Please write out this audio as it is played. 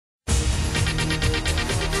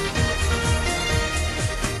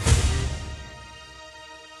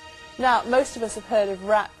Now, most of us have heard of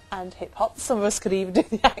rap and hip-hop. Some of us could even do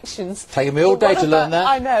the actions. Taken me all day to learn that.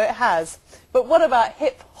 I know, it has. But what about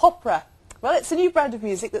hip-hopera? Well, it's a new brand of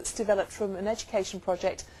music that's developed from an education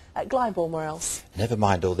project at Glyndebourne, where else? Never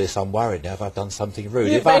mind all this, I'm worried now if I've done something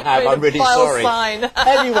rude. You've if I have, I'm really sorry.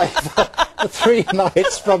 Anyway, for 3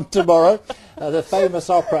 nights from tomorrow, the famous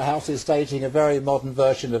opera house is staging a very modern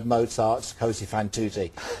version of Mozart's Cosi fan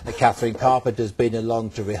Tutte. Catherine Carpenter's been along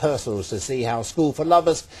to rehearsals to see how School for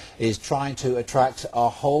Lovers is trying to attract a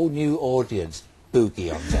whole new audience.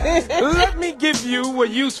 Boogie on that. Let me give you a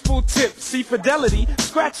useful tip. See fidelity,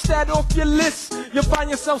 scratch that off your list. You'll find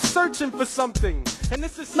yourself searching for something. And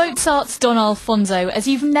this is Mozart's Don Alfonso as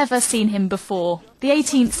you've never seen him before. The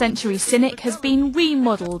 18th century cynic has been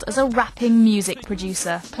remodelled as a rapping music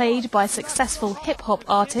producer, played by successful hip-hop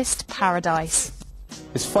artist Paradise.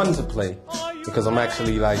 It's fun to play because I'm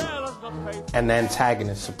actually like an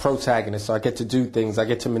antagonist, a protagonist, so I get to do things, I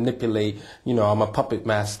get to manipulate, you know, I'm a puppet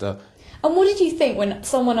master. And what did you think when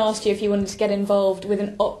someone asked you if you wanted to get involved with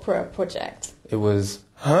an opera project? It was,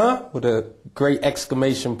 huh? With a great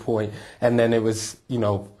exclamation point. And then it was, you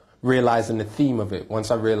know, realizing the theme of it.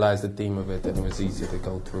 Once I realized the theme of it, then it was easier to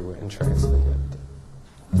go through it and translate it.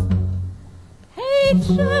 Hey, check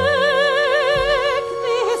this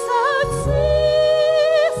out,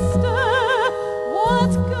 sister.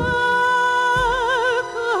 What girl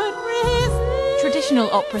could resist? Traditional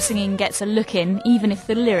opera singing gets a look in, even if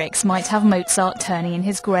the lyrics might have Mozart turning in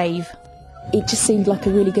his grave. It just seemed like a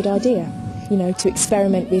really good idea, you know, to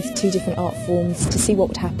experiment with 2 different art forms, to see what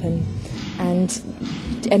would happen, and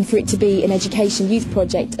for it to be an education youth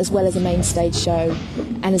project as well as a main stage show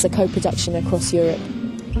and as a co-production across Europe.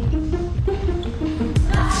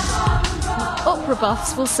 Opera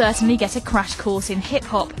buffs will certainly get a crash course in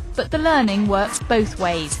hip-hop, but the learning works both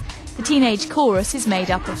ways. The teenage chorus is made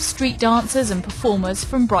up of street dancers and performers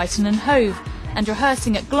from Brighton and Hove, and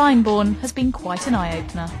rehearsing at Glyndebourne has been quite an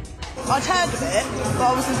eye-opener. I'd heard of it, but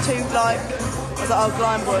I wasn't too, I was like, oh,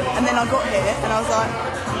 Glyndebourne, and then I got here and I was like,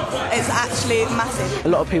 it's actually massive. A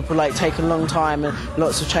lot of people take a long time and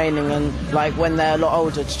lots of training, and when they're a lot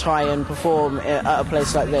older to try and perform at a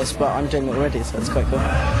place like this, but I'm doing it already, so it's quite cool.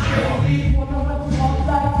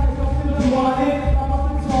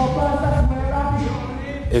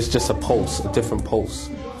 It's just a pulse, a different pulse,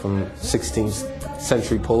 from 16th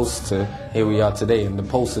century pulse to here we are today. And the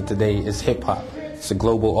pulse of today is hip-hop. It's a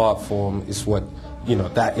global art form. It's what, you know,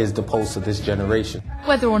 that is the pulse of this generation.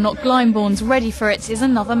 Whether or not Glyndebourne's ready for it is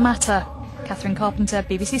another matter. Catherine Carpenter,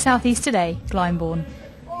 BBC South East Today, Glyndebourne.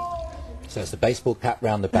 So it's the baseball cap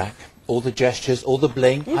round the back, all the gestures, all the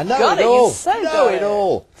bling. You've I know got it all. You so know it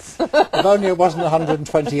all. If only it wasn't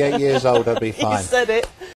 128 years old, I'd be fine. You said it.